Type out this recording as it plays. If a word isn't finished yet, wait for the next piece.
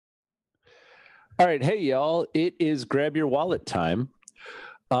All right, hey y'all, it is grab your wallet time.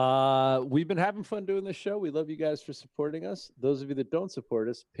 We've been having fun doing this show. We love you guys for supporting us. Those of you that don't support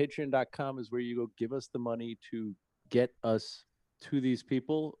us, patreon.com is where you go give us the money to get us to these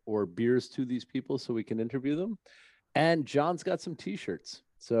people or beers to these people so we can interview them. And John's got some t-shirts.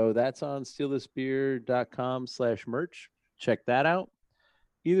 So that's on stealthisbeer.com/merch. Check that out.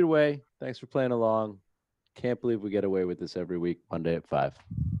 Either way, thanks for playing along. Can't believe we get away with this every week, Monday at 5.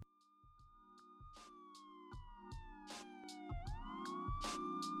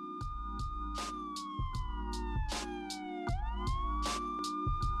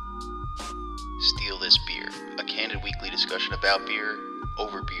 Steal This Beer, a candid weekly discussion about beer,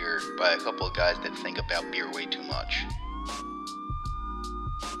 over beer, by a couple of guys that think about beer way too much.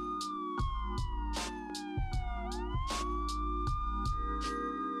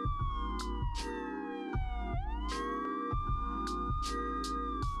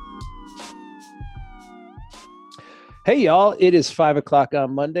 Hey, y'all, it is 5 o'clock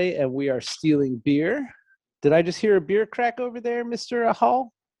on Monday, and we are stealing beer. Did I just hear a beer crack over there, Mr.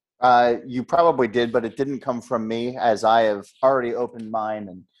 Hall? You probably did, but it didn't come from me, as I have already opened mine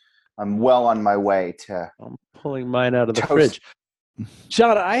and I'm well on my way to. I'm pulling mine out of the Toast. fridge.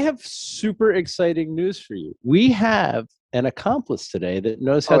 John, I have super exciting news for you. We have an accomplice today that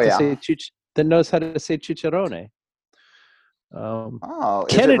knows how to say chicharrone. Is it Ray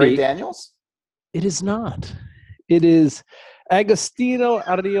Kennedy. Daniels? It is not. It is Agostino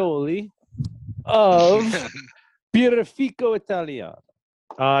Arioli of Birrifico Italiano.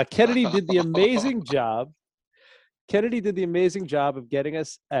 Kennedy did the amazing job. Kennedy did the amazing job of getting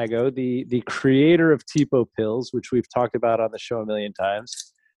us Ago, the creator of Tipo Pills, which we've talked about on the show a million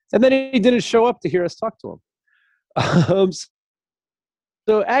times. And then he didn't show up to hear us talk to him.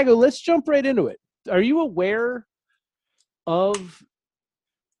 So Ago, let's jump right into it. Are you aware of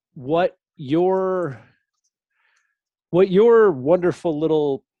what your wonderful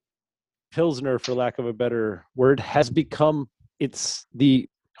little Pilsner, for lack of a better word, has become? It's the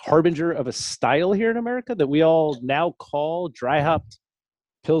harbinger of a style here in America that we all now call dry hopped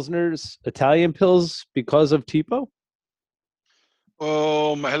Pilsners, Italian Pils, because of Tipo?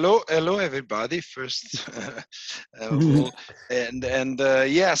 Hello, everybody. First,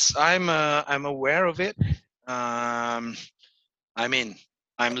 yes, I'm aware of it. I mean,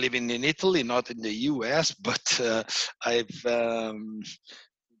 I'm living in Italy, not in the U.S., but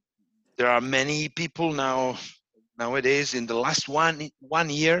there are many people nowadays in the last one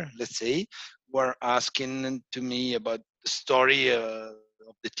year, let's say, who are asking to me about the story of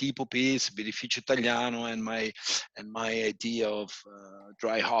the Tipo piece, Birrificio Italiano, and my idea of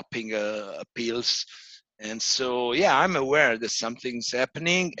dry hopping pills. And so, yeah, I'm aware that something's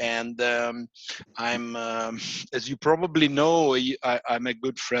happening, and I'm, as you probably know, I'm a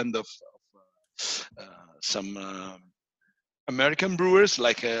good friend of some American brewers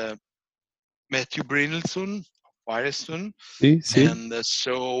like Matthew Brynildson, Firestone, and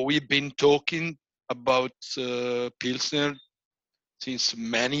so we've been talking about Pilsner since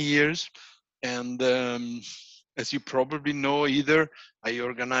many years, and as you probably know, I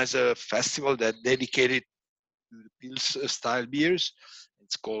organize a festival that dedicated to the Pils style beers.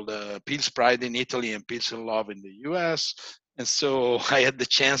 It's called Pils Pride in Italy and Pils in Love in the US. And so I had the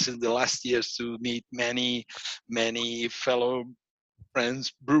chance in the last years to meet many fellow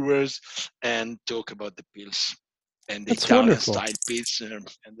friends, brewers, and talk about the Pils and the Italian style Pils and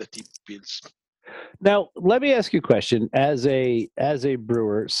the Tipo Pils. Now, let me ask you a question as a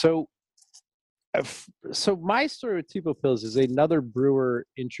brewer. So my story with Tipo Pils is another brewer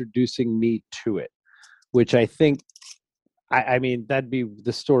introducing me to it, which I think, I mean, that'd be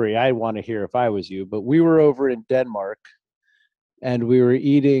the story I want to hear if I was you. But we were over in Denmark, and we were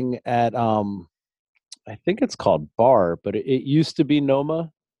eating at I think it's called Bar, but it used to be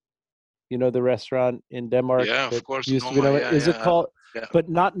Noma. You know, the restaurant in Denmark. Yeah, of course. Used Noma, to be Noma. yeah, Is it called? Yeah. But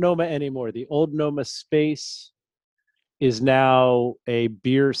not Noma anymore. The old Noma space is now a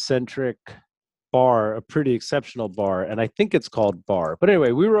beer-centric bar, a pretty exceptional bar, and I think it's called Bar. But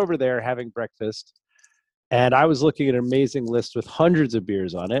anyway, we were over there having breakfast, and I was looking at an amazing list with hundreds of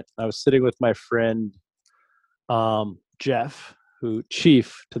beers on it. I was sitting with my friend Jeff, who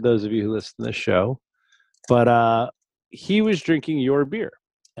Chief, to those of you who listen to the show, but he was drinking your beer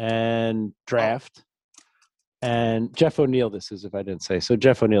and Draft. And Jeff O'Neill, this is, if I didn't say so,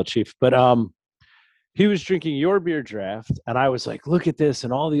 Jeff O'Neill, Chief. But he was drinking your beer, Draft, and I was like, look at this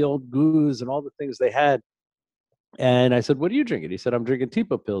and all the old goos and all the things they had. And I said, what are you drinking? He said, I'm drinking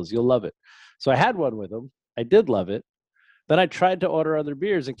Tipo Pills. You'll love it. So I had one with him. I did love it. Then I tried to order other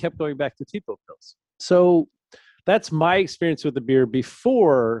beers and kept going back to Tipo Pills. So that's my experience with the beer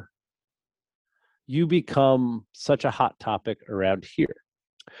before you become such a hot topic around here.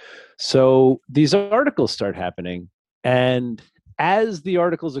 So these articles start happening, and as the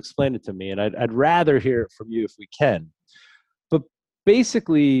articles explain it to me, and I'd rather hear it from you if we can, but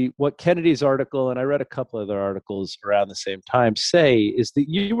basically what Kennedy's article, and I read a couple other articles around the same time, say is that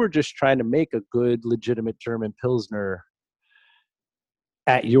you were just trying to make a good, legitimate German Pilsner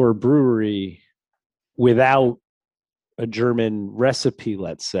at your brewery without a German recipe,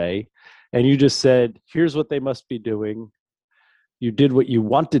 let's say, and you just said, here's what they must be doing. You did what you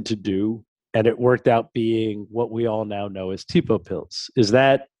wanted to do, and it worked out being what we all now know as Tipo Pils. Is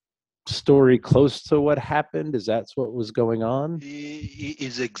that story close to what happened? Is that what was going on?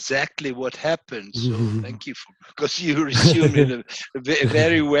 Is exactly what happened. So thank you because you resumed it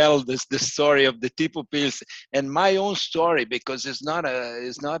very well the story of the Tipo Pils and my own story, because it's not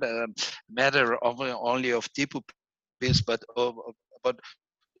a matter of only of Tipo Pils, but about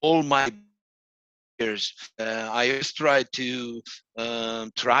all my years. I always try to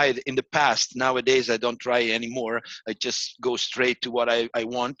try it in the past. Nowadays, I don't try anymore. I just go straight to what I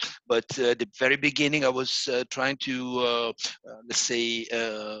want. But at the very beginning, I was trying to, let's say,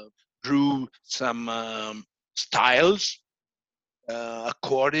 brew some styles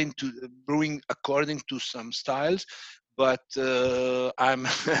brewing according to some styles. But I'm,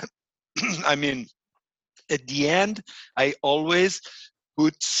 I mean, at the end, I always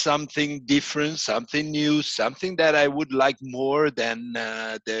put something different, something new, something that I would like more than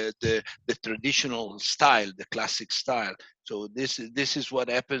the traditional style, the classic style. So this is what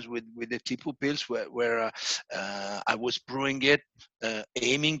happens with the Tipo Pils, where I was brewing it,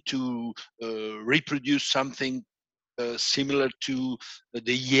 aiming to reproduce something similar to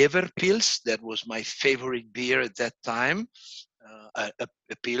the Jever Pils. That was my favorite beer at that time. A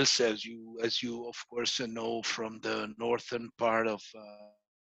Pils, as you of course know, from the northern part of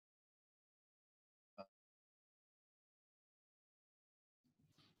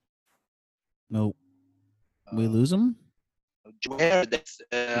No, we lose him. where that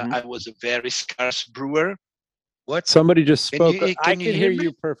I was a very scarce brewer. What? Somebody just spoke. I Can can you hear me?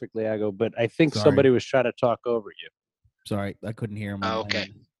 you perfectly, Ago, but I think Sorry. somebody was trying to talk over you. Sorry, I couldn't hear him. on my Okay.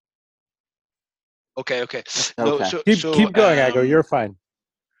 end. Okay. No, Okay. Keep going, Ago. You're fine.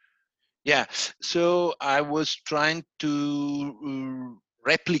 Yeah. So I was trying to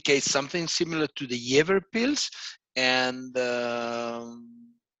replicate something similar to the Jever Pils, and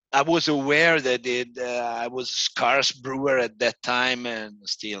I was aware that I was a scarce brewer at that time, and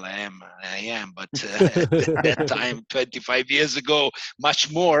still I am, but at that time, 25 years ago,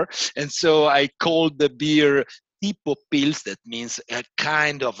 much more. And so I called the beer Tipo Pils. That means a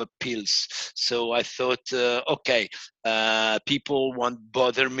kind of a pils. So I thought, okay, people won't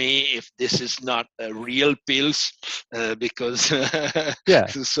bother me if this is not a real pils, because Yeah.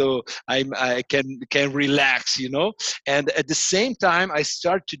 so I can relax, you know. And at the same time, I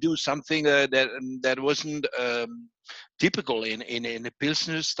start to do something that wasn't typical in a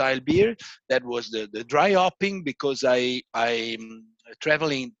Pilsner style beer. That was the dry hopping, because I'm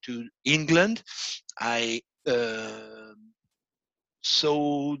traveling to England. I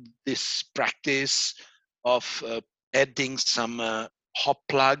saw this practice of adding some hop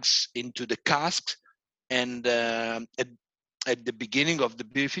plugs into the casks, and at the beginning of the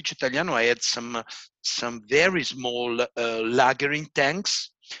Birrificio Italiano, I had some very small lagering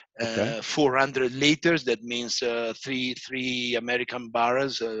tanks, Okay. 400 liters. That means three American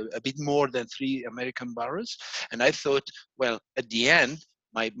barrels, a bit more than 3 American barrels. And I thought, well, at the end,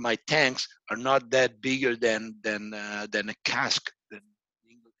 my tanks are not that bigger than a cask, an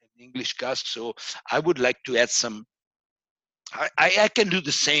English cask. So I would like to add some. I can do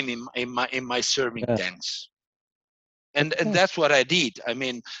the same in my serving Yeah. tanks. And that's what I did. I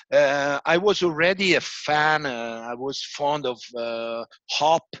mean, I was already a fan. I was fond of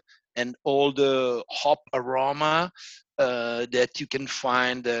hop and all the hop aroma that you can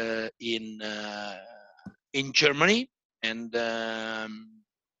find in Germany. And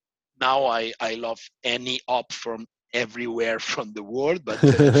now I love any hop from everywhere from the world. But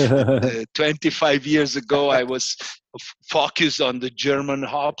 25 years ago, I was focused on the German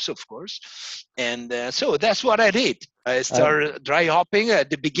hops, of course. And so that's what I did. I started dry hopping. At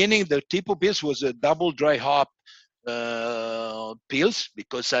the beginning, the Tipo Pils was a double dry hop Pils,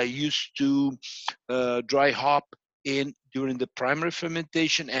 because I used to dry hop during the primary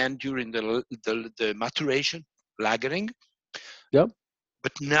fermentation and during the maturation, lagering. Yep.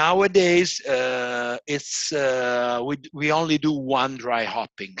 But nowadays, it's we only do one dry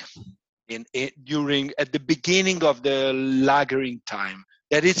hopping at the beginning of the lagering time.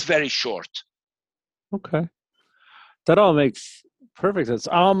 That is very short. Okay. That all makes perfect sense.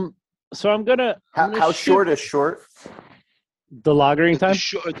 So I'm gonna How short is short? the lagering time.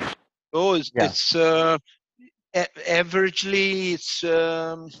 Yeah. It's averagely it's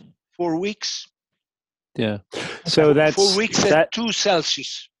 4 weeks. Yeah. So that's 4 weeks that. at 2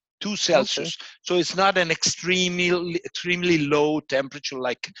 Celsius. 2 Celsius. So it's not an extremely low temperature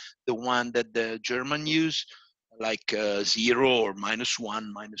like the one that the German use, like 0 or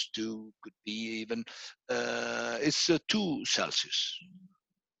 -1, -2 could be even. It's 2 Celsius.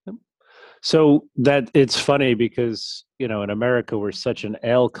 So that it's funny because in America we're such an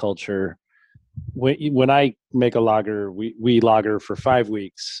ale culture. When I make a lager, we lager for 5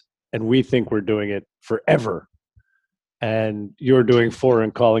 weeks, and we think we're doing it forever. And you're doing 4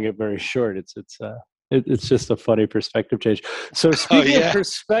 and calling it very short. It's just a funny perspective change. So speaking of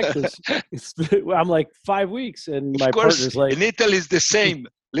perspectives, I'm like 5 weeks, and my partner's like, in Italy is the same.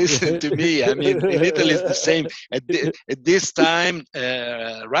 Listen to me. I mean, in Italy is the same. At this time,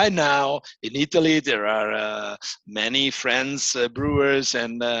 right now, in Italy, there are many friends, brewers,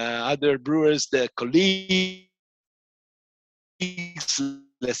 and other brewers, the colleagues,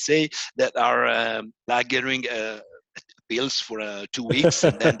 let's say, that are lagering pills for 2 weeks,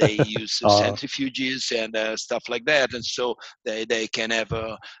 and then they use centrifuges and stuff like that, and so they can have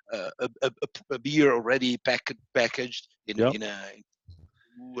a beer already packaged in a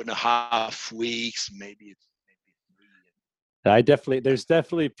 2.5 weeks, maybe 3. There's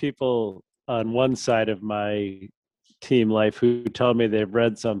definitely people on one side of my team life who tell me they've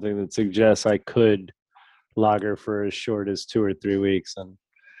read something that suggests I could lager for as short as 2 or 3 weeks,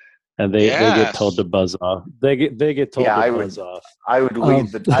 and they get told to buzz off. They get told to buzz off. I would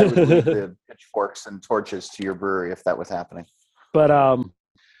lead the pitchforks and torches to your brewery if that was happening. But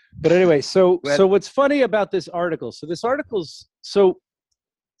anyway, so what's funny about this article? So this article's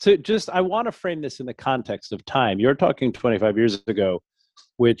I want to frame this in the context of time. You're talking 25 years ago,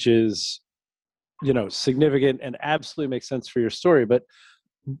 which is significant and absolutely makes sense for your story. But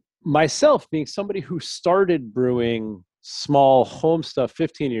myself, being somebody who started brewing small home stuff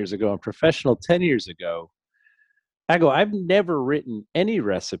 15 years ago and professional 10 years ago, I've never written any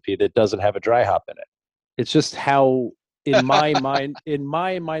recipe that doesn't have a dry hop in it. It's just how in my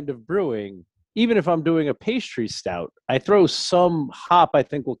mind of brewing, even if I'm doing a pastry stout, I throw some hop I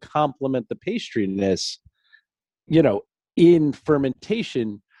think will complement the pastriness, in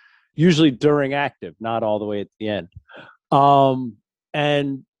fermentation, usually during active, not all the way at the end.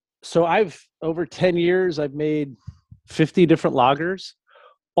 And so over 10 years, I've made 50 different lagers,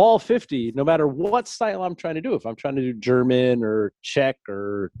 all 50, no matter what style I'm trying to do. If I'm trying to do German or Czech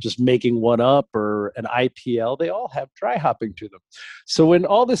or just making one up or an IPL, they all have dry hopping to them. So when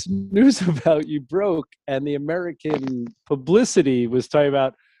all this news about you broke and the American publicity was talking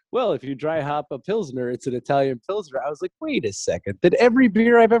about, well, if you dry hop a Pilsner, it's an Italian Pilsner, I was like, wait a second, that every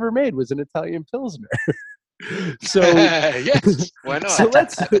beer I've ever made was an Italian Pilsner. So yes, why not?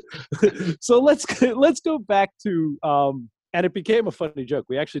 So let's go back to and it became a funny joke.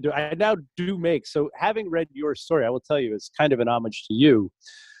 We actually do. I now do make. So having read your story, I will tell you, it's kind of an homage to you.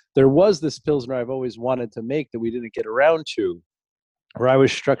 There was this Pilsner I've always wanted to make that we didn't get around to, where I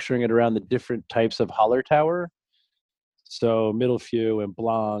was structuring it around the different types of Hallertauer. So Mittelfew and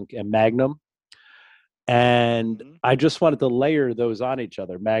Blanc and Magnum. And I just wanted to layer those on each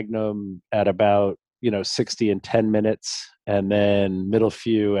other. Magnum at about 60 and 10 minutes, and then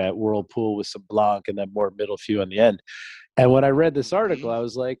Mittelfew at Whirlpool with some Blanc, and then more Mittelfew on the end. And when I read this article, I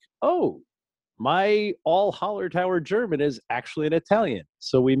was like, oh, my all Hallertauer German is actually an Italian.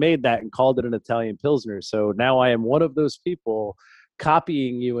 So we made that and called it an Italian Pilsner. So now I am one of those people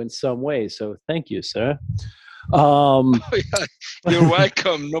copying you in some way. So thank you, sir. You're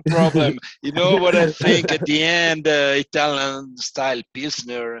welcome, no problem. You know what I think? At the end, Italian style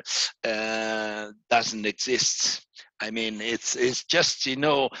Pilsner doesn't exist. I mean, it's just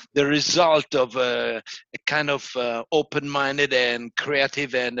the result of a kind of open-minded and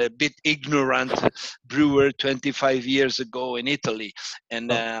creative and a bit ignorant brewer 25 years ago in Italy.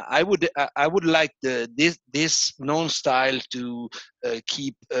 And I would like this known style to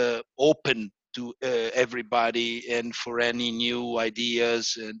keep open to everybody and for any new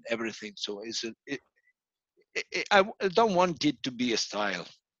ideas and everything. So I don't want it to be a style.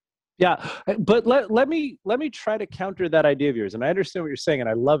 Yeah, but let me try to counter that idea of yours. And I understand what you're saying, and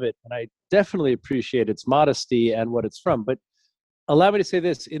I love it, and I definitely appreciate its modesty and what it's from. But allow me to say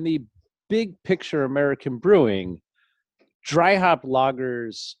this: in the big picture, American brewing, dry hop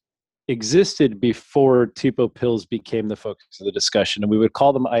lagers existed before Tipo Pils became the focus of the discussion, and we would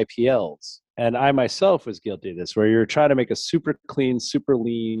call them IPLs. And I myself was guilty of this, where you're trying to make a super clean, super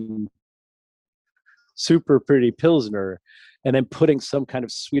lean, super pretty Pilsner, and then putting some kind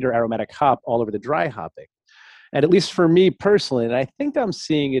of sweeter aromatic hop all over the dry hopping. And at least for me personally, and I think I'm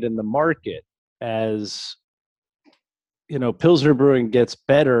seeing it in the market as, Pilsner brewing gets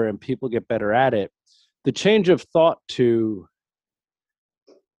better and people get better at it, the change of thought to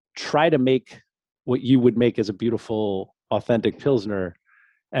try to make what you would make as a beautiful, authentic Pilsner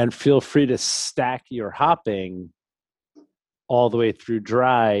and feel free to stack your hopping all the way through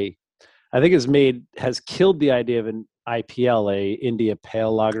dry, I think has killed the idea of an IPL, a India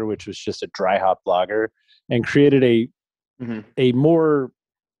Pale Lager, which was just a dry hop lager, and created a more,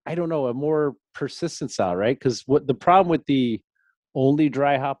 a more persistent style, right? Because what the problem with the only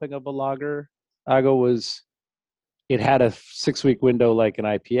dry hopping of a lager, Ago, was it had a 6-week window like an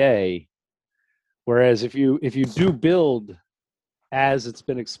IPA. Whereas if you do build as it's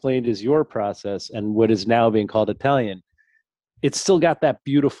been explained as your process and what is now being called Italian, it's still got that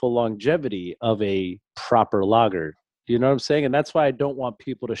beautiful longevity of a proper lager. Do you know what I'm saying? And that's why I don't want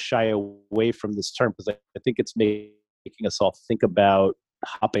people to shy away from this term, because I think it's making us all think about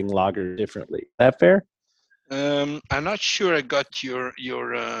hopping lager differently. Is that fair? I'm not sure I got your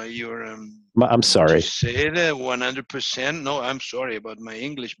I'm sorry. You said 100%. No, I'm sorry about my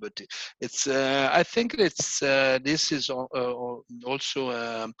English, but it's. I think it's. This is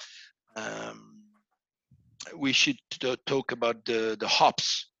also. We should talk about the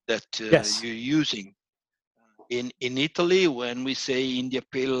hops that Yes. you're using. In Italy, when we say India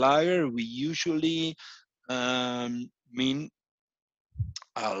Pale Lager, we usually mean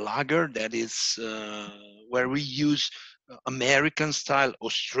a lager that is where we use American style,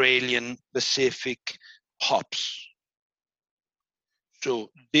 Australian, Pacific hops.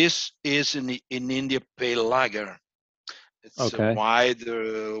 So this is an India Pale Lager. It's a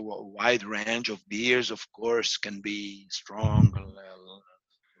wide range of beers, of course, can be strong,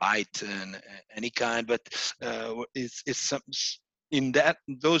 light, and any kind. But it's some in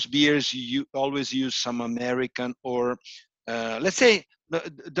those beers you always use some American or let's say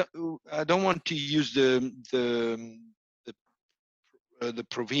I don't want to use the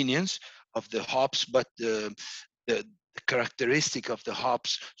provenience of the hops, but the characteristic of the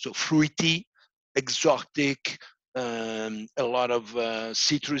hops. So fruity, exotic, a lot of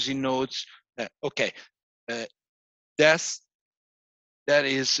citrusy notes. That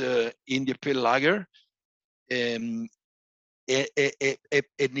is India Pale Lager. An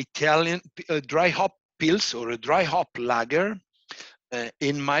Italian dry hop pils or a dry hop lager,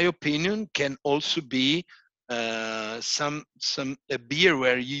 in my opinion, can also be a beer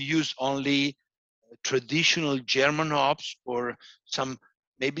where you use only traditional German hops, or some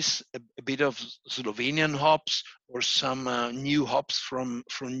maybe a bit of Slovenian hops, or some new hops from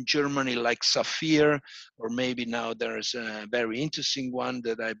Germany like Saphir, or maybe now there's a very interesting one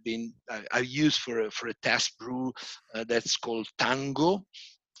that I use for a test brew that's called Tango.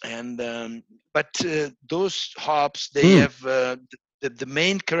 And but those hops, they have the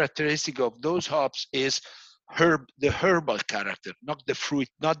main characteristic of those hops is the herbal character, not the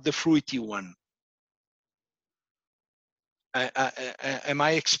fruity one. Am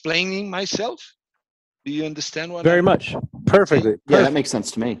I explaining myself? Do you understand what? Very much. Perfectly. Yeah, that makes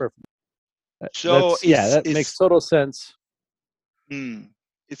sense to me. Perfect. So that makes total sense.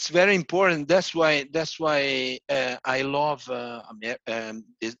 It's very important. That's why I love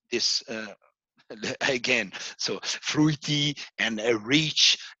this. Again, so fruity and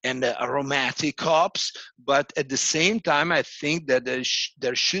rich and aromatic hops, but at the same time, I think that there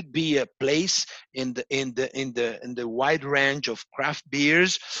should be a place in the wide range of craft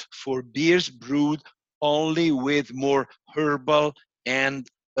beers for beers brewed only with more herbal and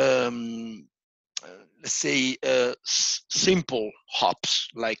let's say simple hops,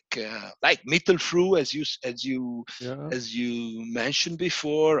 like Mittelfrüh, as you mentioned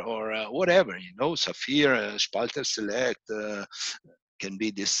before, or whatever, Saphir, Spalter Select, can be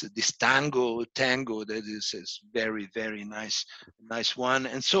this Tango that is very, very nice one,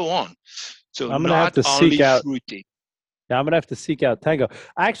 and so on. So I'm gonna have to only seek out fruity. Yeah, I'm gonna have to seek out Tango.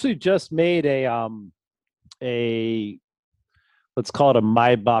 I actually just made a let's call it a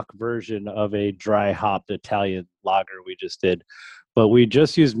Maibach version of a dry hopped Italian lager we just did, but we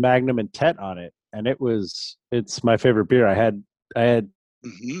just used Magnum and Tet on it, and it's my favorite beer. I had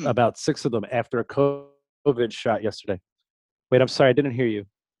about 6 of them after a COVID shot yesterday. Wait, I'm sorry, I didn't hear you.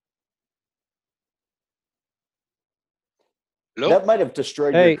 Hello? That might have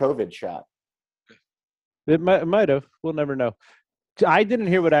destroyed your COVID shot. It might have. We'll never know. I didn't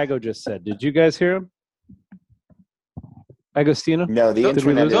hear what Ago just said. Did you guys hear him? Agostino? No, the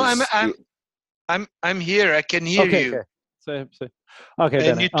internet is. No, I'm here. I can hear you. Okay. Say. Okay,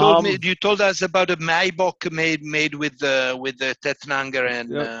 And Bennett. you told us about a Maibach made with the Tettnanger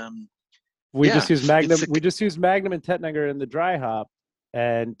and Yep. We yeah, just use Magnum. it's a- We just use Magnum and Tettnanger in the dry hop,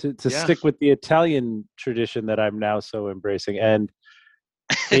 and to Yeah. stick with the Italian tradition that I'm now so embracing. And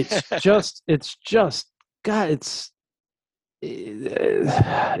it's just God, it's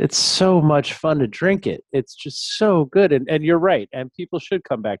so much fun to drink it. It's just so good, and you're right. And people should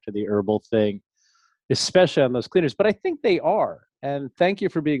come back to the herbal thing, especially on those cleaners. But I think they are. And thank you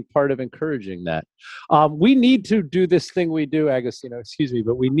for being part of encouraging that. We need to do this thing we do, Agostino, excuse me,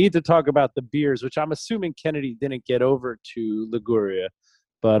 but we need to talk about the beers, which I'm assuming Kennedy didn't get over to Liguria.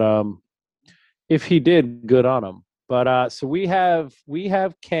 But if he did, good on him. But so we have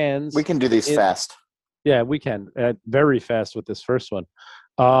cans. We can do these fast. Yeah, we can. Very fast with this first one.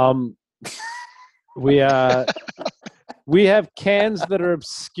 We have cans that are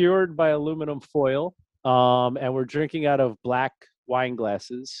obscured by aluminum foil, and we're drinking out of black wine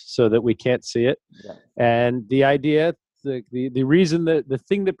glasses so that we can't see it. Yeah. And the idea, the reason that the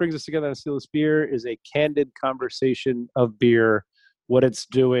thing that brings us together on Steal This Beer is a candid conversation of beer, what it's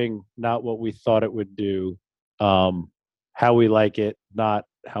doing, not what we thought it would do, how we like it, not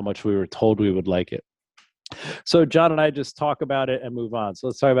how much we were told we would like it. So John and I just talk about it and move on. So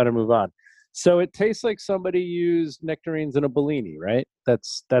let's talk about it and move on. So it tastes like somebody used nectarines in a Bellini, right?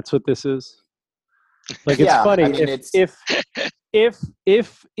 That's what this is. Like, it's funny. I mean,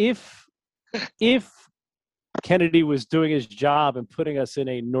 if Kennedy was doing his job and putting us in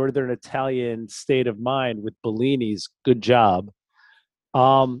a northern Italian state of mind with Bellinis, good job.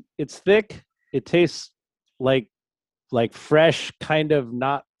 It's thick. It tastes like fresh, kind of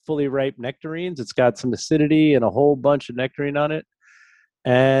not fully ripe nectarines. It's got some acidity and a whole bunch of nectarine on it.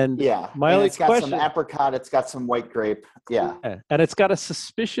 And my only it's got question, some apricot, it's got some white grape. Yeah. And it's got a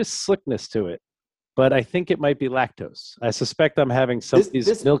suspicious slickness to it, but I think it might be lactose. I suspect I'm having somebody's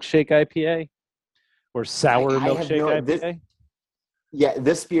milkshake IPA or sour milkshake IPA.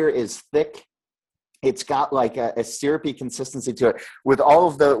 This beer is thick. It's got like a syrupy consistency to it with all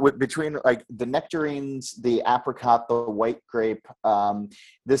of between like the nectarines, the apricot, the white grape.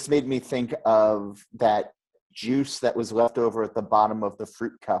 This made me think of that juice that was left over at the bottom of the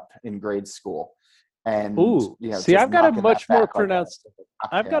fruit cup in grade school. And see, I've got a much more pronounced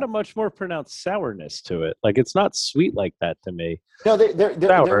sourness to it. Like, it's not sweet like that to me. No,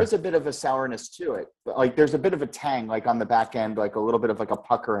 there is a bit of a sourness to it. But like, there's a bit of a tang, like on the back end, like a little bit of like a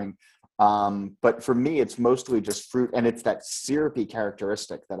puckering. But for me, it's mostly just fruit, and it's that syrupy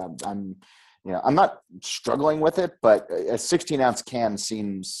characteristic that I'm not struggling with it, but a 16-ounce can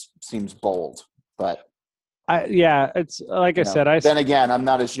seems bold. But it's like I said. Then again, I'm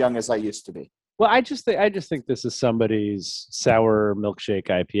not as young as I used to be. Well, I just think this is somebody's sour milkshake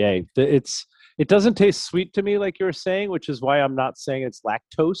IPA. It doesn't taste sweet to me, like you were saying, which is why I'm not saying it's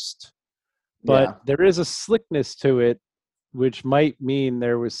lactose. But there is a slickness to it, which might mean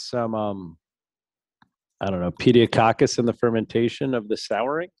there was some, I don't know, pediococcus in the fermentation of the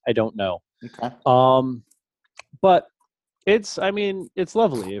souring. I don't know. Okay. But it's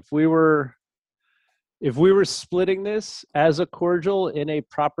lovely. If we were splitting this as a cordial in a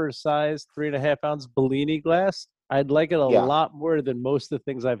proper size 3.5 ounce Bellini glass, I'd like it a lot more than most of the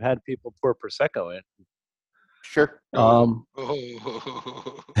things I've had people pour Prosecco in. Sure. I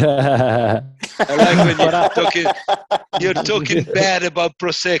like when you're talking bad about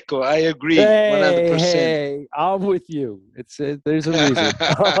Prosecco. I agree, 100%. Hey, I'm with you. There's a reason.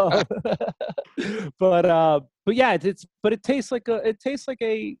 But yeah,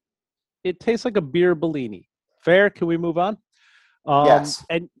 it tastes like a beer Bellini. Fair? Can we move on? Yes.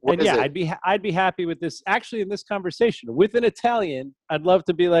 I'd be happy with this. Actually, in this conversation with an Italian, I'd love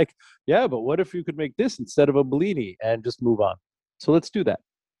to be like, yeah, but what if you could make this instead of a Bellini and just move on? So let's do that.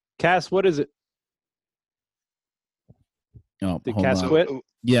 Cass, what is it? Oh, Did Cass quit?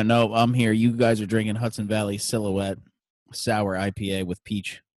 Yeah, no, I'm here. You guys are drinking Hudson Valley Silhouette Sour IPA with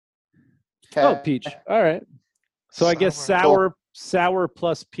peach. Okay. Oh, peach. All right. So I guess sour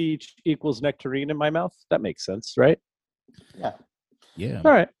plus peach equals nectarine in my mouth. That makes sense, right? Yeah.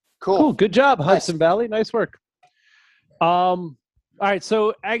 All right. Cool. Good job, Hudson Valley. Nice work. All right.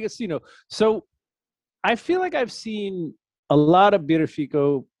 So Agostino. So I feel like I've seen a lot of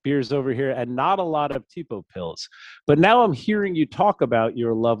Birrifico beers over here and not a lot of Tipo pills. But now I'm hearing you talk about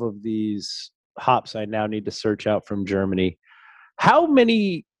your love of these hops I now need to search out from Germany. How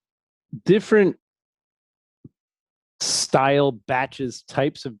many different style, batches,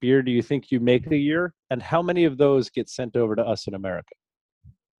 types of beer do you think you make a year? And how many of those get sent over to us in America?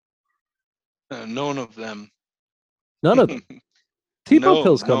 None of them. None of them. Tipo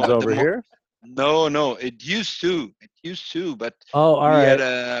Pills comes over here. No, it used to. It used to, but Oh, all we right. had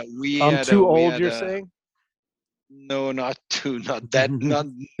a we I'm had a too we old, had you're a saying? no, not too, not that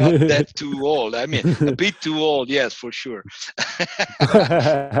too old. I mean, a bit too old, yes, for sure.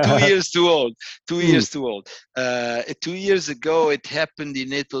 2 years too old. Two Hmm. years too old. 2 years ago, it happened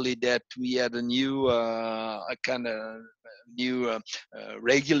in Italy that we had a new a kind of new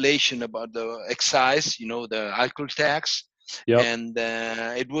regulation about the excise. You know, the alcohol tax. Yep. And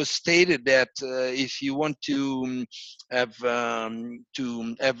it was stated that if you want to have a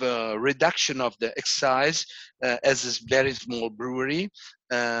reduction of the excise as a very small brewery,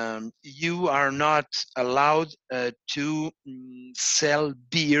 you are not allowed to sell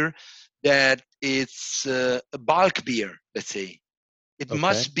beer that it's a bulk beer, let's say. It Okay.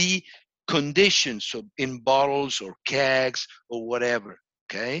 must be conditioned, so in bottles or kegs or whatever,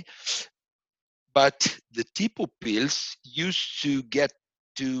 okay? But the Tipo pills used to get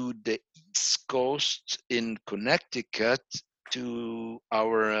to the East Coast in Connecticut to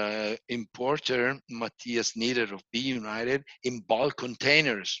our importer, Matthias Nieder of Be United, in bulk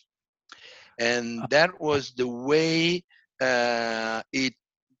containers. And that was the way it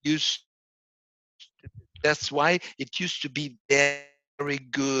used. That's why it used to be very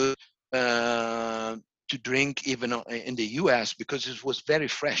good to drink even in the US, because it was very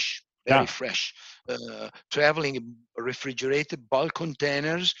fresh, very Yeah. fresh. Traveling in refrigerated bulk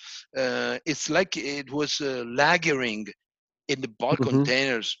containers, it's like it was lagering in the bulk Mhm.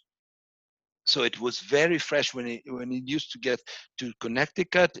 containers. So it was very fresh when it used to get to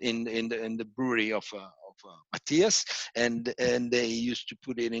Connecticut in the brewery of Matthias, and they used to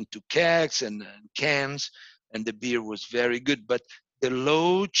put it into kegs and cans, and the beer was very good. But the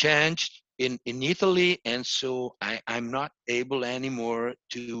law changed in Italy, and so I'm not able anymore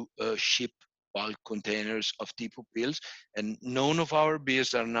to ship bulk containers of Tipo pills, and none of our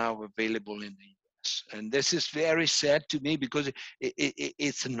beers are now available in the US. And this is very sad to me, because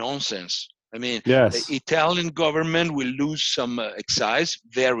it's nonsense. I mean, the Yes. Italian government will lose some excise,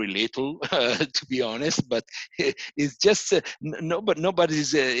 very little, to be honest. But it's just nobody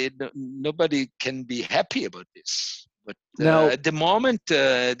can be happy about this. But Now, at the moment,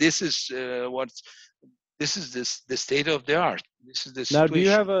 this is the state of the art. This is the now,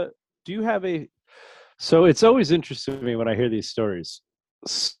 situation. do you have a? So it's always interesting to me when I hear these stories,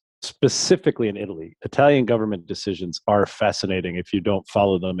 specifically in Italy. Italian government decisions are fascinating if you don't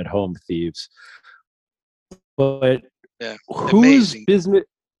follow them at home, thieves. But Yeah, whose amazing. business?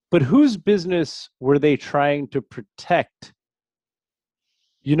 But whose business were they trying to protect?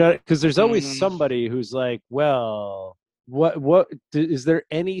 You know, because there's always Mm, somebody who's like, well, what is there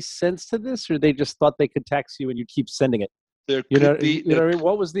any sense to this, or they just thought they could tax you and you keep sending it? there You know, could be what I mean?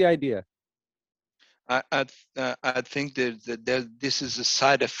 What was the idea I think that this is a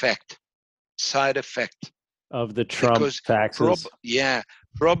side effect of the Trump because taxes?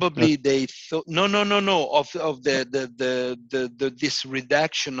 probably they thought no of this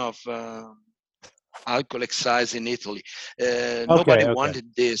reduction of alcohol excise in Italy. Nobody Okay.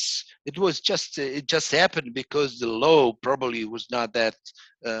 wanted this. It just happened because the law probably was not that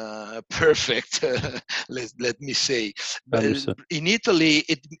perfect. Let me say, but Understood. in Italy,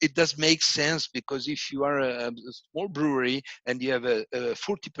 it does make sense, because if you are a small brewery and you have a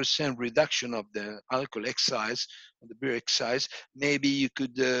 40% reduction of the alcohol excise, the beer excise, maybe you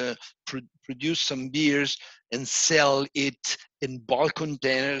could produce some beers and sell it in bulk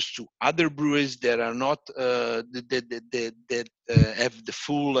containers to other breweries that are not that have the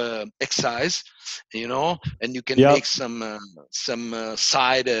full excise, and you can Yep. make some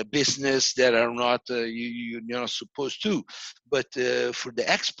side business that are not you're not supposed to. But for the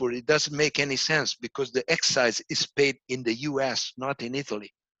export, it doesn't make any sense, because the excise is paid in the U.S., not in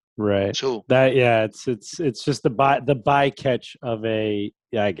Italy. Right. So It's just the bycatch of a.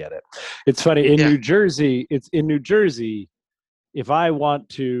 Yeah, I get it. It's funny in yeah, New Jersey. It's in New Jersey. If I want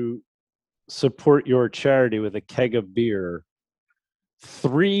to support your charity with a keg of beer,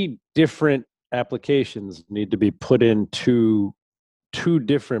 3 different applications need to be put into 2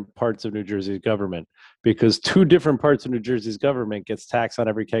 different parts of New Jersey's government, because 2 different parts of New Jersey's government gets taxed on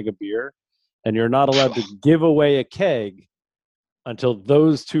every keg of beer, and you're not allowed to give away a keg until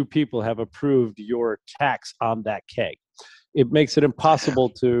those 2 people have approved your tax on that keg. It makes it impossible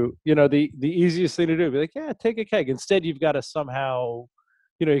to, the easiest thing to do, be like, yeah, take a keg. Instead, you've got to somehow,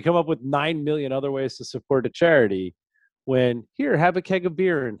 you come up with 9 million other ways to support a charity, when here, have a keg of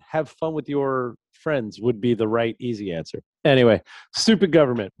beer and have fun with your friends would be the right, easy answer. Anyway, stupid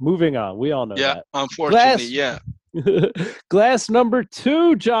government. Moving on. We all know yeah. that. Unfortunately, Glass, yeah. glass number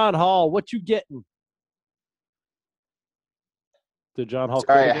 2, John Hall. What you getting? Did John Hall?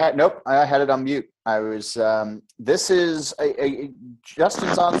 Sorry, I had it on mute. I was. This is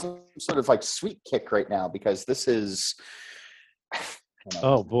Justin's on some sort of like sweet kick right now because this is.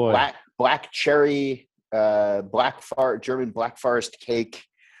 Oh boy! Black cherry, German Black Forest cake.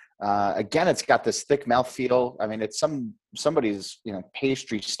 Again, it's got this thick mouthfeel. I mean, it's somebody's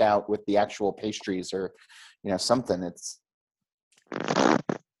pastry stout with the actual pastries or something. It's.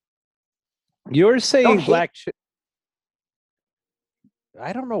 You're saying black.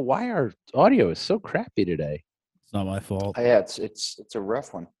 I don't know why our audio is so crappy today. It's not my fault. Yeah, it's a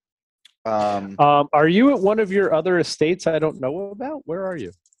rough one. Are you at one of your other estates I don't know about? Where are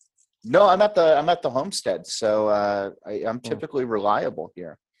you? No, I'm at the homestead, so I'm typically reliable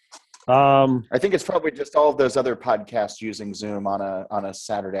here. I think it's probably just all of those other podcasts using Zoom on a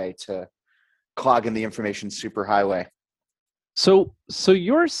Saturday to clog in the information superhighway. So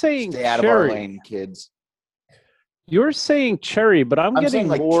you're saying stay out of our lane, kids. You're saying cherry, but I'm getting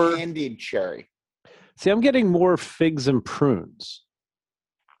like more candied cherry. See, I'm getting more figs and prunes.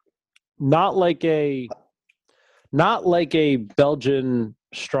 Not like a Belgian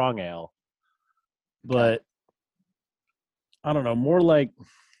strong ale, but I don't know, more like.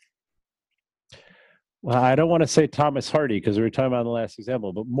 Well, I don't want to say Thomas Hardy because we were talking about the last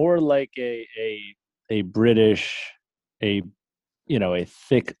example, but more like a British, a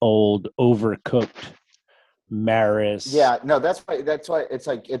thick old overcooked Maris. Yeah, no, that's why it's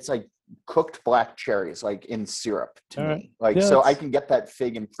like cooked black cherries, like in syrup to me. Like, so I can get that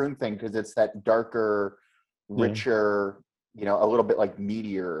fig and prune thing because it's that darker, richer, a little bit like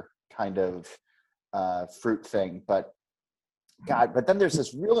meatier kind of fruit thing. But then there's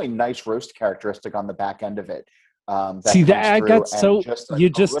this really nice roast characteristic on the back end of it. You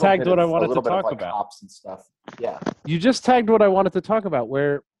just tagged what I wanted to talk about. Hops and stuff. Yeah. You just tagged what I wanted to talk about,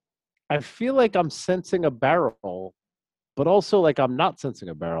 where I feel like I'm sensing a barrel, but also like I'm not sensing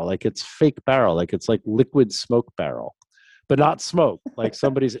a barrel. Like it's fake barrel. Like it's like liquid smoke barrel, but not smoke. Like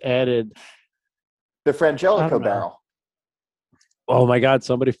somebody's added the Frangelico barrel. Oh my God!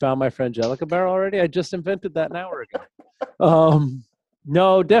 Somebody found my Frangelico barrel already. I just invented that an hour ago.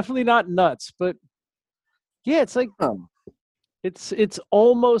 No, definitely not nuts, but yeah, it's like it's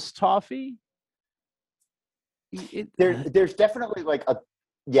almost toffee. There's definitely like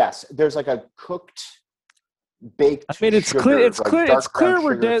there's like a cooked baked. I mean, it's clear. It's clear. Like it's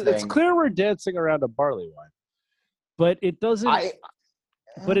clear we're dancing around a barley wine, but it doesn't.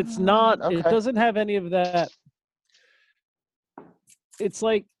 But it's not. Okay. It doesn't have any of that. It's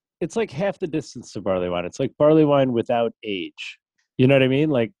like half the distance to barley wine. It's like barley wine without age. You know what I mean?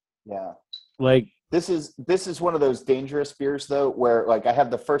 Like, yeah. Like this is one of those dangerous beers though, where like I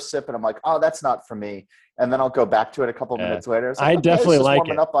have the first sip and I'm like, oh, that's not for me, and then I'll go back to it a couple minutes later. I definitely like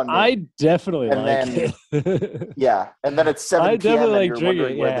it. I definitely like it. Yeah, and then it's 7 p.m. and you're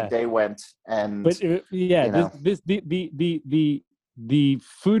wondering where the day went. And the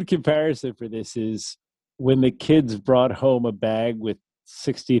food comparison for this is when the kids brought home a bag with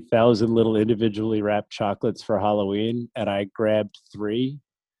 60,000 little individually wrapped chocolates for Halloween, and I grabbed 3.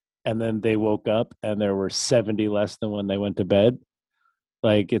 And then they woke up and there were 70 less than when they went to bed.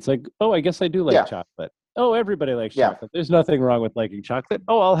 Like, it's like, oh, I guess I do like chocolate. Oh, everybody likes chocolate. There's nothing wrong with liking chocolate.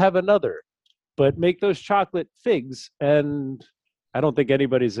 Oh, I'll have another. But make those chocolate figs. And I don't think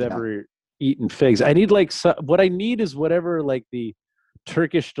anybody's ever eaten figs. I need what I need is whatever like the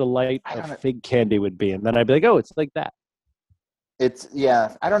Turkish delight of fig candy would be. And then I'd be like, oh, it's like that. I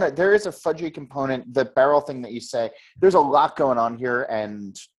don't know. There is a fudgy component. The barrel thing that you say, there's a lot going on here.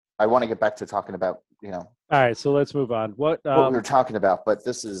 And I want to get back to talking about, All right, so let's move on. What we were talking about, but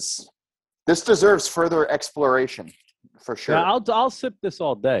this deserves further exploration for sure. Yeah, I'll sip this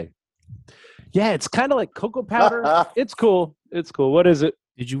all day. Yeah, it's kind of like cocoa powder. It's cool. It's cool. What is it?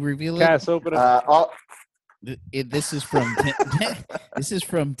 Did you reveal it? Cass, open it. This is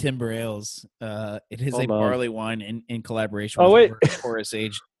from Timber Ales. It is a barley wine in collaboration with Forest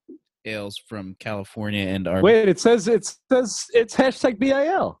Aged Ales from California and our. Wait, it says it's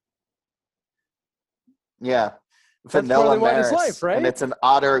 #BIL. Yeah, vanilla Maris, life, right? And it's an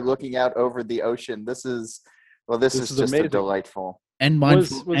otter looking out over the ocean. This is just amazing. A delightful and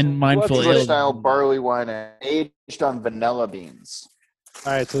mindful English style barley wine aged on vanilla beans.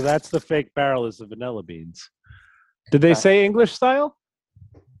 All right, so that's the fake barrel is the vanilla beans. Did they say English style?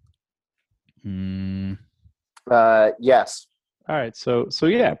 Yes. All right, so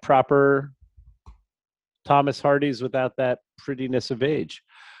yeah, proper Thomas Hardy's without that prettiness of age.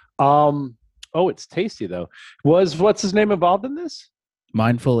 Oh, it's tasty though. Was what's his name involved in this?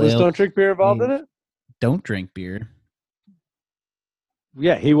 Mindful Ale. Don't Drink Beer involved in it? Don't drink beer.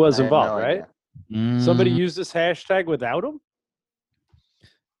 Yeah, he was involved, right? Somebody used this hashtag without him?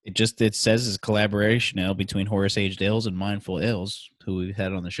 It says it's a collaboration now between Horse Aged Ales and Mindful Ales, who we've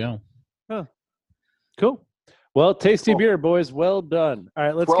had on the show. Huh. Cool. Well, tasty beer, boys. Well done. All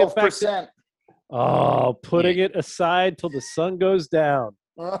right, let's 12%. get back to putting it aside till the sun goes down.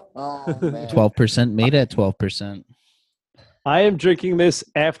 Oh, man. 12% made at 12%. I am drinking this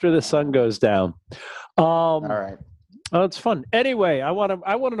after the sun goes down. All right. Oh, it's fun. Anyway, I want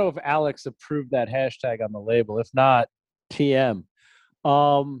to know if Alex approved that hashtag on the label. If not, TM.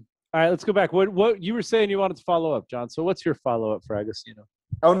 All right, let's go back. What you were saying you wanted to follow up, John. So what's your follow up for Agostino?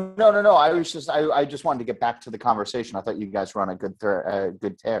 Oh, no. I just wanted to get back to the conversation. I thought you guys were on a good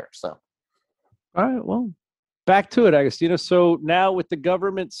tear. So. All right, well, back to it, Agostino. So now with the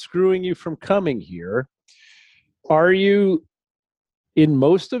government screwing you from coming here, are you in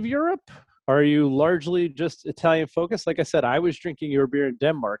most of Europe? Are you largely just Italian focused? Like I said, I was drinking your beer in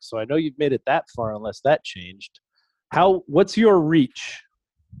Denmark, so I know you've made it that far unless that changed. What's your reach?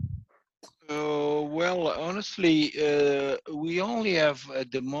 Well, honestly, we only have at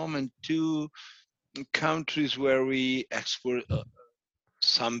the moment 2 countries where we export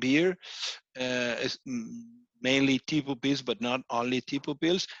some beer, mainly Tipo Pils, but not only Tipo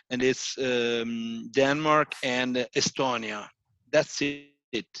Pils, and it's Denmark and Estonia. That's it.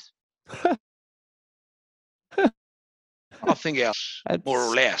 Nothing else, more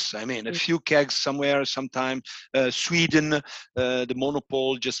or less. I mean, a few kegs somewhere, sometime. Sweden, the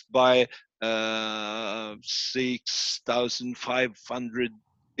monopole just buy 6,500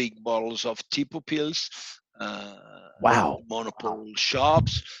 big bottles of Tipo Pils. Wow. Monopole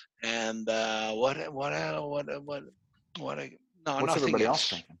shops, and What's everybody else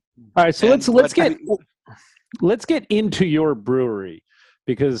thinking? All right, so let's get into your brewery,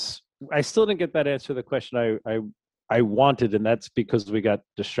 because I still didn't get that answer to the question I wanted, and that's because we got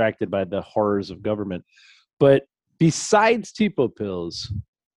distracted by the horrors of government. But besides Tipo Pils,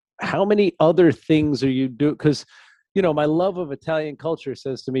 how many other things are you doing? Because, my love of Italian culture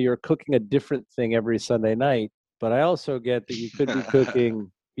says to me you're cooking a different thing every Sunday night, but I also get that you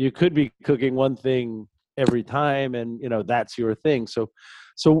could be cooking one thing every time, and that's your thing. So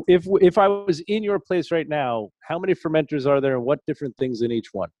if I was in your place right now, how many fermenters are there and what different things in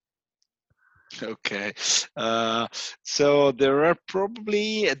each one? Okay, so there are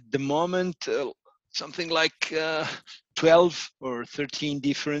probably at the moment something like 12 or 13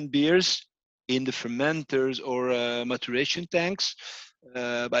 different beers in the fermenters or maturation tanks,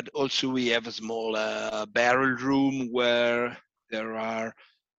 but also we have a small barrel room where there are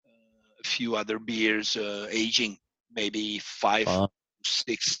a few other beers aging, maybe 5,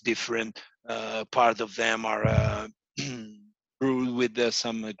 6 different. Part of them are brewed with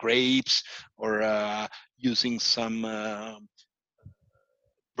some grapes, or using some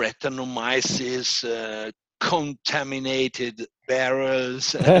Brettanomyces contaminated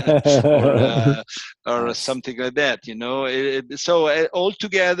barrels, or something like that. So all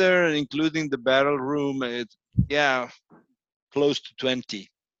together, including the barrel room, close to 20.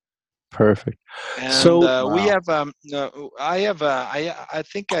 Perfect. And so we have. I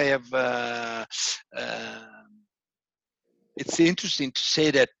think I have. It's interesting to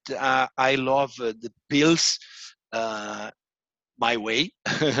say that I love the Pils my way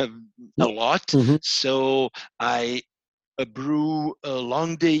a lot. Mm-hmm. So I brew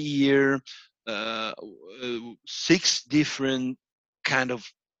along the year 6 different kind of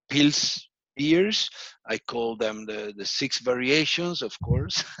Pils beers. I call them the 6 variations, of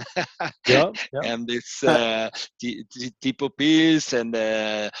course. Yep. And it's Tipo Pils and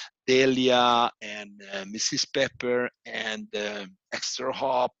Delia and Mrs. Pepper and Extra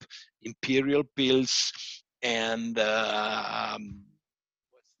Hop, Imperial Pils, and the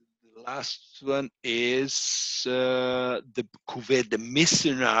last one is the Cuvée de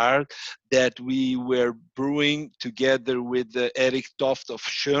Missionnaire that we were brewing together with Eric Toft of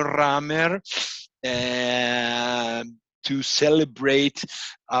Schönrammer to celebrate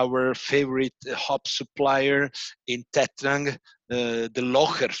our favorite hop supplier in Tetrang, the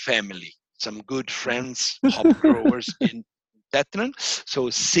Locher family. Some good friends, hop growers in Tetrang.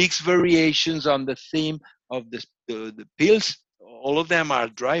 So 6 variations on the theme of the Pils. All of them are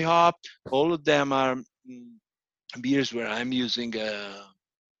dry hop. All of them are beers where I'm using a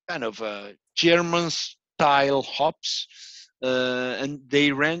kind of German style hops, and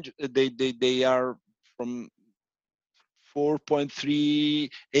they range. They are from 4.3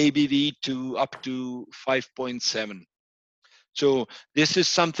 ABV to up to 5.7. So this is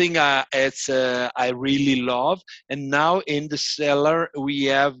something I really love. And now in the cellar we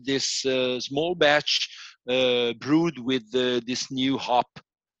have this small batch brewed with this new hop,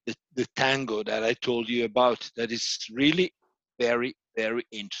 the Tango that I told you about. That is really very, very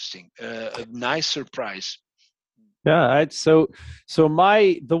interesting. A nice surprise. Yeah, so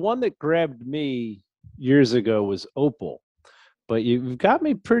the one that grabbed me years ago was Opal, but you've got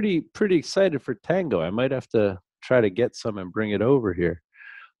me pretty excited for Tango. I might have to try to get some and bring it over here.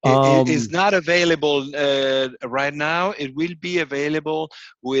 It is not available right now. It will be available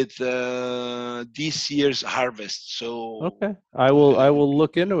with this year's harvest. So okay, I will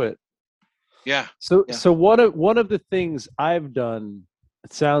look into it. Yeah. So one of the things I've done,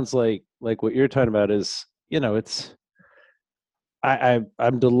 it sounds like what you're talking about is, it's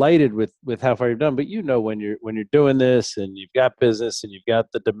I'm delighted with how far you've done, but when you're doing this and you've got business and you've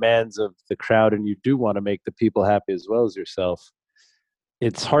got the demands of the crowd and you do want to make the people happy as well as yourself,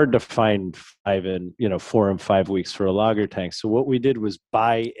 it's hard to find 4 and 5 weeks for a lager tank. So what we did was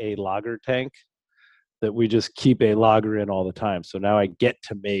buy a lager tank that we just keep a lager in all the time. So now I get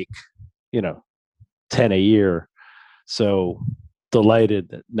to make 10 a year. So delighted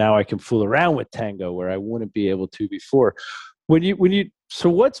that now I can fool around with Tango where I wouldn't be able to before. So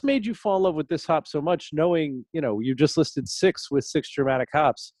what's made you fall in love with this hop so much, knowing, you just listed 6 with 6 dramatic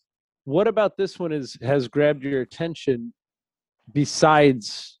hops? What about this one has grabbed your attention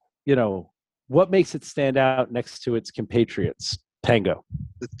besides, what makes it stand out next to its compatriots, Tango?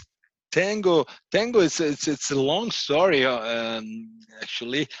 Tango it's a long story,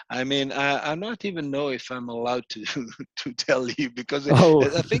 actually. I mean, I not even know if I'm allowed to to tell you, because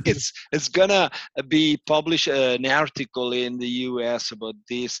I think it's gonna be published an article in the US about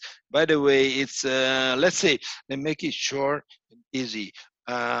this. By the way, it's let's make it short and easy.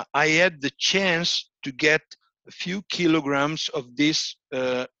 I had the chance to get a few kilograms of this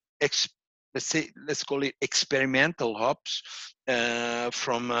let's call it experimental hops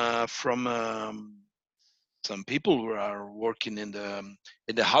from some people who are working in the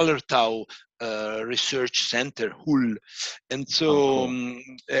Hallertau Research Center, Hull, and so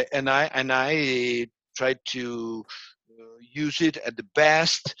and I tried to use it at the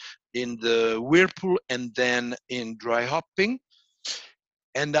best in the whirlpool and then in dry hopping.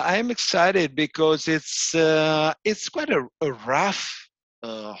 And I'm excited because it's quite a rough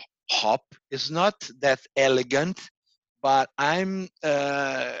hop. It's not that elegant, but I'm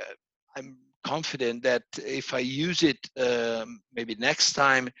confident that if I use it maybe next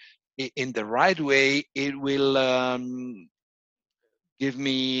time in the right way, it will give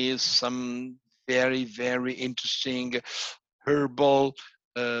me some very, very interesting herbal,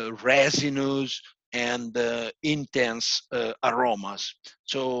 resinous, and intense aromas.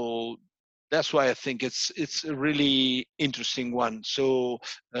 So that's why I think it's a really interesting one. So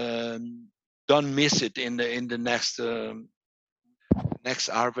don't miss it in the next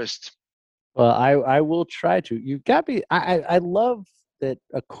harvest. Well, I will try to. You've got me. I love that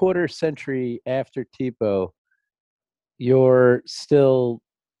a quarter century after Tipo, you're still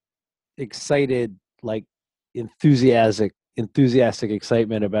excited, like enthusiastic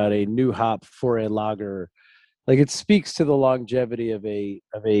excitement about a new hop for a lager. Like, it speaks to the longevity of a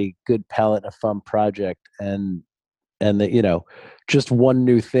good palate and a fun project, and that just one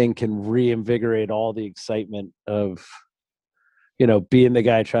new thing can reinvigorate all the excitement of being the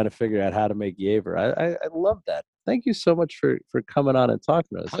guy trying to figure out how to make Jever. I love that. Thank you so much for coming on and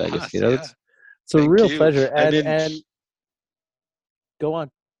talking to us, Agostino. Yeah. It's a real pleasure. And go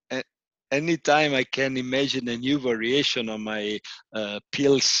on. Anytime I can imagine a new variation on my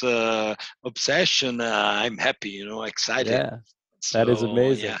Pils obsession, I'm happy, excited. Yeah, that is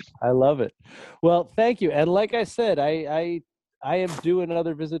amazing. Yeah. I love it. Well, thank you. And like I said, I am due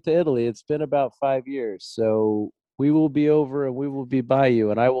another visit to Italy. It's been about 5 years. So we will be over and we will be by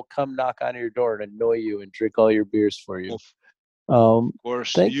you, and I will come knock on your door and annoy you and drink all your beers for you. Of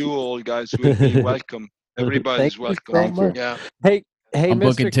course, you all guys will be welcome. Everybody's welcome. Thank you. Yeah. Hey, I'm Mr.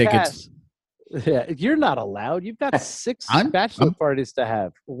 booking tickets. Cass. Yeah, you're not allowed. You've got 6 bachelor parties to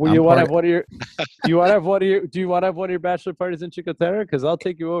have. Do you want to have one of your bachelor parties in Chicotera? Because I'll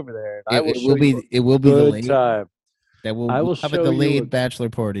take you over there. And it will be good time. I will have a delayed bachelor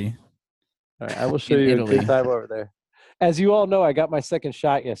party. All right, I will show you a good time over there. As you all know, I got my second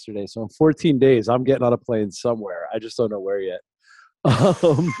shot yesterday, so in 14 days, I'm getting on a plane somewhere. I just don't know where yet.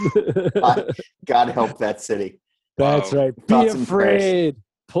 God help that city. That's right. Be afraid.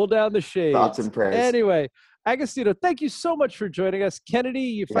 Pull down the shades. Thoughts and prayers. Anyway, Agostino, thank you so much for joining us. Kennedy,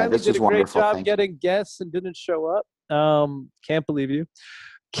 you finally did a great job getting guests and didn't show up. Can't believe you.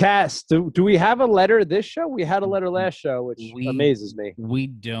 Cass, do we have a letter this show? We had a letter last show, which amazes me. We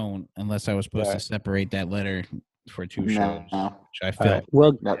don't, unless I was supposed to separate that letter for 2 shows. No. Which I felt.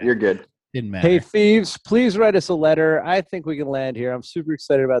 Well, no, you're good. Didn't matter. Hey, thieves, please write us a letter. I think we can land here. I'm super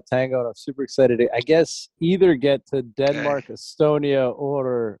excited about Tango, and I'm super excited to, I guess, either get to Denmark, Estonia,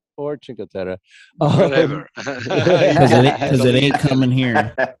 or Cinque Terre. Whatever. Because it ain't coming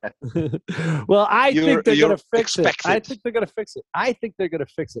here. Well, I think they're going to fix it. expected. I think they're going to fix it. I think they're going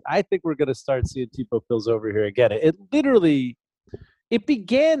to fix it. I think we're going to start seeing Tipo Pills over here again. It literally, it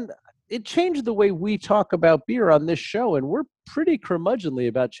changed the way we talk about beer on this show, and we're pretty curmudgeonly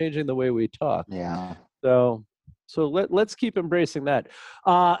about changing the way we talk. Yeah. So let's keep embracing that.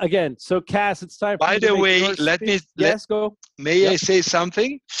 Again, so Cass, it's time for By you to the make way, your speech. go. May I say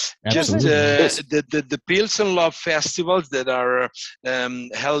something? Absolutely. Just the Pilsen Love festivals that are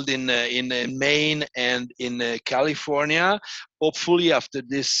held in Maine and in California. Hopefully, after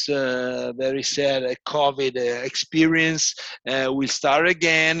this very sad COVID experience, we'll start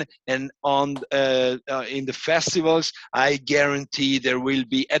again. And in the festivals, I guarantee there will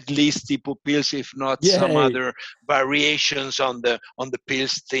be at least Tipo Pils, if not some other variations on the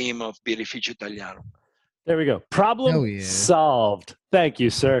Pils theme of Birrificio Italiano. There we go. Problem solved. Thank you,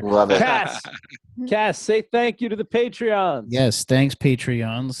 sir. Love it. Cass, say thank you to the Patreons. Yes, thanks,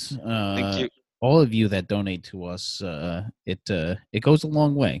 Patreons. Thank you. All of you that donate to us, it goes a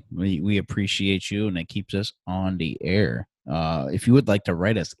long way. We appreciate you, and it keeps us on the air. If you would like to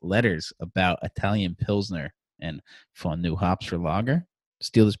write us letters about Italian Pilsner and fun new hops for lager,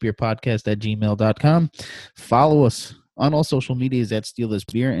 stealthisbeerpodcast@gmail.com. Follow us on all social medias at Steal This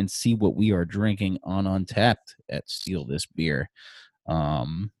Beer, and see what we are drinking on Untapped at Steal This Beer.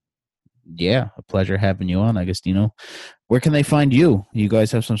 Yeah, a pleasure having you on, Agostino. Where can they find you? You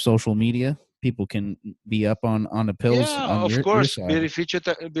guys have some social media? People can be up on the pills. Yeah, on of your course. side.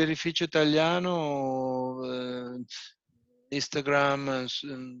 Birrificio Italiano, Instagram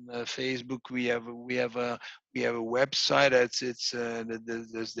and Facebook. We have a website.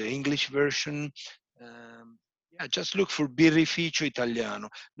 There's the English version. Just look for Birrificio Italiano,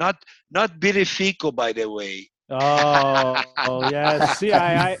 not Birrifico, by the way. Oh yeah. See,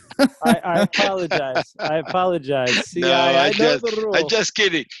 I apologize. See, No, I know the rule. I'm just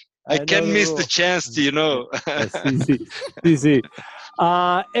kidding. I can't miss the chance to, Easy.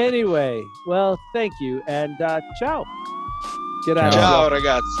 Anyway, well, thank you, and ciao. Get out. Ciao,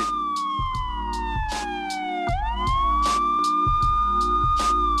 ragazzi.